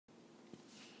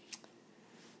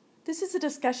This is a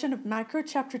discussion of Micro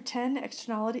Chapter 10,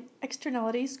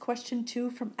 Externalities, Question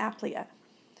 2 from Applia.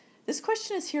 This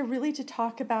question is here really to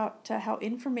talk about how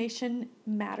information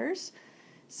matters.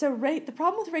 So the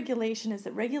problem with regulation is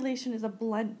that regulation is a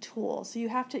blunt tool. So you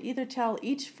have to either tell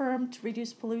each firm to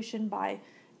reduce pollution by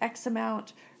X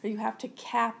amount, or you have to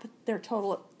cap their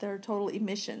total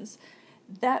emissions.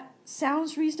 That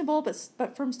sounds reasonable,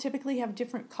 but firms typically have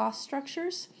different cost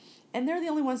structures, and they're the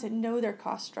only ones that know their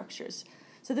cost structures.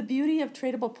 So the beauty of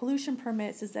tradable pollution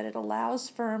permits is that it allows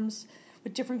firms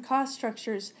with different cost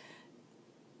structures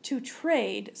to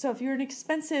trade. So if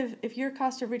your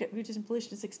cost of reducing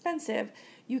pollution is expensive,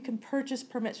 you can purchase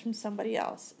permits from somebody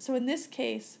else. So in this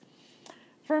case,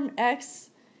 firm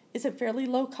X is a fairly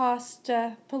low cost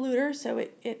polluter, so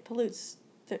it pollutes.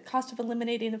 The cost of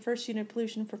eliminating the first unit of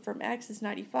pollution for firm X is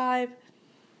 95.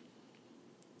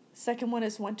 Second one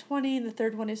is 120, and the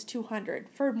third one is 200.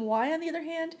 Firm Y, on the other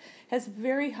hand, has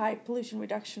very high pollution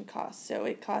reduction costs. So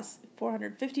it costs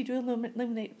 450 to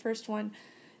eliminate the first one,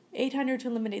 800 to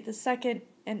eliminate the second,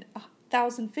 and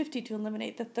 1,050 to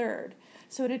eliminate the third.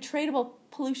 So in a tradable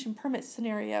pollution permit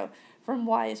scenario, firm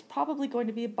Y is probably going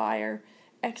to be a buyer,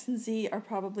 X and Z are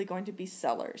probably going to be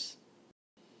sellers.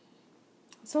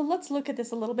 So let's look at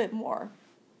this a little bit more.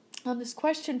 This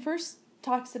question first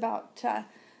talks about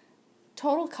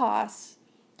total costs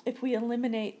if we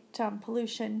eliminate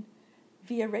pollution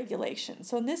via regulation.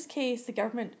 So in this case, the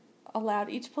government allowed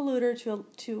each polluter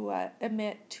to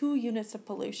emit 2 units of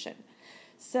pollution.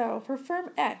 So for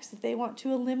firm X, if they want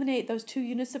to eliminate those 2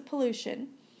 units of pollution,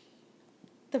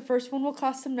 the first one will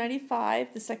cost them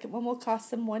 95, the second one will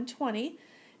cost them 120.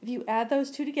 If you add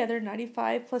those two together,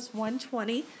 95 plus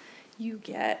 120, you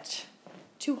get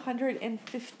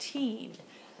 215.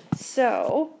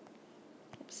 So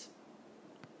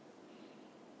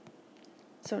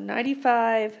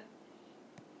 95,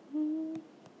 I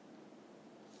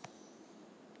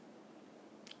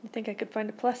think I could find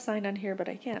a plus sign on here, but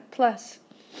I can't. Plus,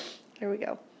 there we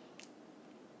go.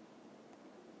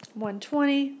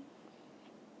 120,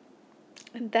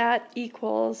 and that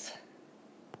equals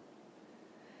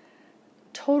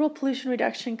total pollution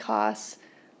reduction costs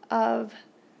of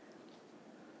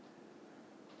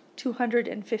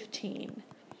 215.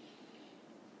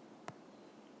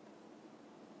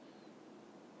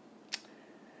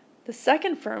 The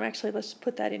second firm, actually, let's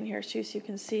put that in here too so you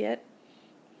can see it.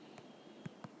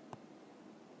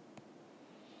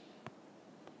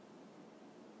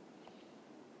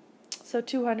 So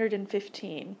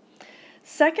 215.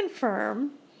 Second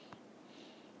firm,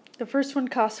 the first one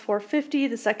costs 450,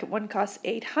 the second one costs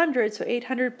 800, so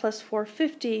 800 plus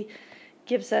 450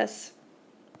 gives us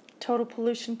total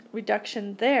pollution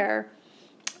reduction there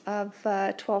of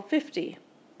 1250.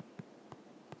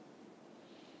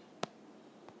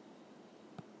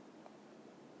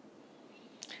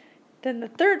 Then the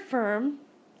third firm,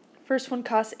 first one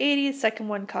costs 80, the second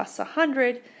one costs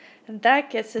 100, and that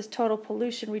gets us total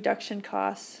pollution reduction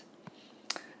costs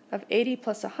of 80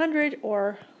 plus 100,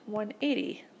 or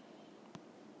 180.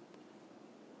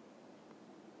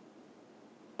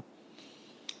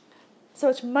 So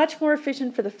it's much more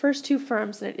efficient for the first 2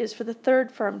 firms than it is for the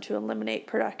third firm to eliminate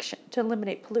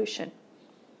pollution.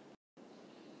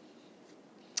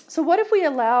 So what if we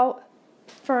allow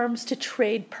firms to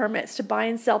trade permits, to buy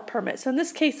and sell permits? So in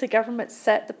this case, the government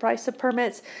set the price of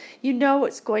permits. You know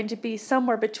it's going to be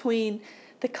somewhere between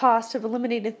the cost of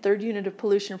eliminating the third unit of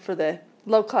pollution for the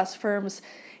low-cost firms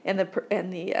and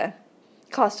the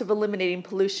cost of eliminating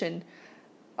pollution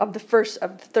of the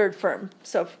third firm.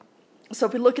 So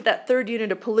if we look at that third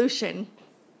unit of pollution,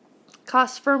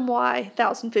 costs firm Y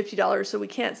 $1,050, so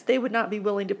they would not be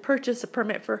willing to purchase a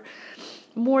permit for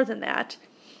more than that.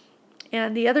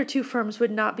 And the other 2 firms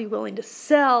would not be willing to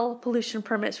sell pollution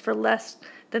permits for less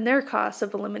than their cost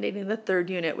of eliminating the third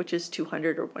unit, which is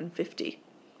 200 or 150.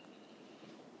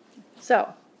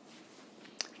 So,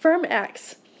 firm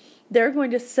X, they're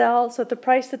going to sell, so at the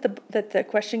price that the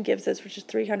question gives us, which is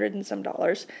 $300 and some,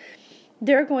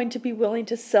 they're going to be willing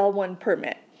to sell 1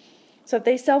 permit. So if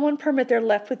they sell 1 permit, they're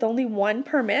left with only 1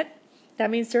 permit. That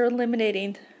means they're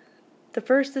eliminating the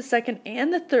first, the second,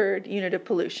 and the third unit of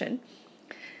pollution.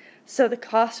 So the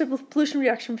cost of pollution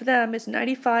reduction for them is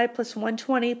 95 plus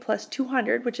 120 plus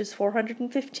 200, which is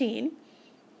 415.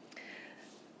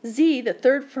 Z, the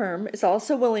third firm, is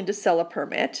also willing to sell a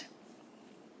permit.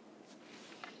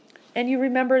 And you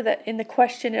remember that in the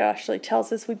question it actually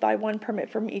tells us we buy 1 permit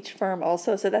from each firm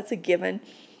also, so that's a given.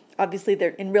 Obviously,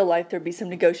 in real life there'd be some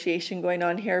negotiation going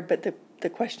on here, but the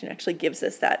question actually gives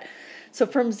us that. So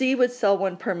firm Z would sell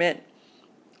 1 permit,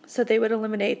 so they would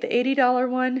eliminate the $80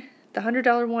 one, the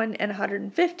 $100 one, and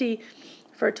 $150,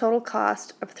 for a total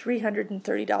cost of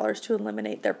 $330 to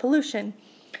eliminate their pollution.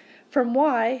 Firm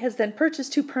Y has then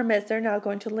purchased 2 permits. They're now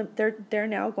going to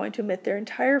emit their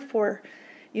entire 4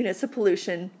 units of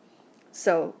pollution.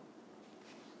 So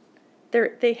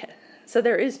there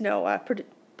is no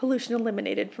pollution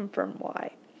eliminated from firm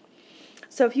Y.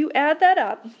 So if you add that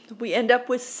up, we end up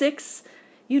with 6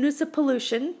 units of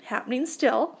pollution happening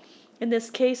still. In this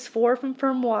case, 4 from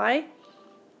firm Y,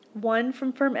 1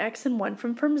 from firm X, and 1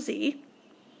 from firm Z.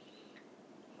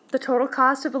 The total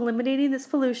cost of eliminating this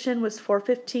pollution was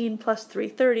 $415 plus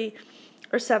 $330,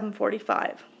 or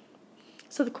 $745.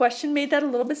 So the question made that a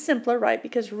little bit simpler, right?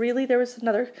 Because really there was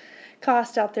another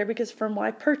cost out there because firm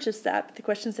Y purchased that, but the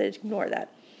question said ignore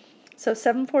that. So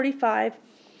 $745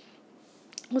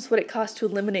 was what it cost to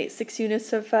eliminate 6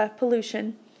 units of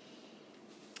pollution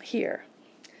here.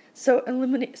 So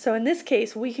in this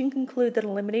case, we can conclude that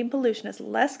eliminating pollution is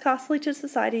less costly to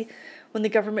society when the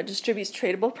government distributes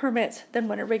tradable permits than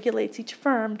when it regulates each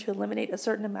firm to eliminate a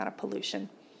certain amount of pollution.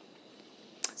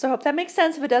 So I hope that makes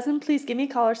sense. If it doesn't, please give me a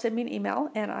call or send me an email,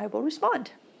 and I will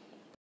respond.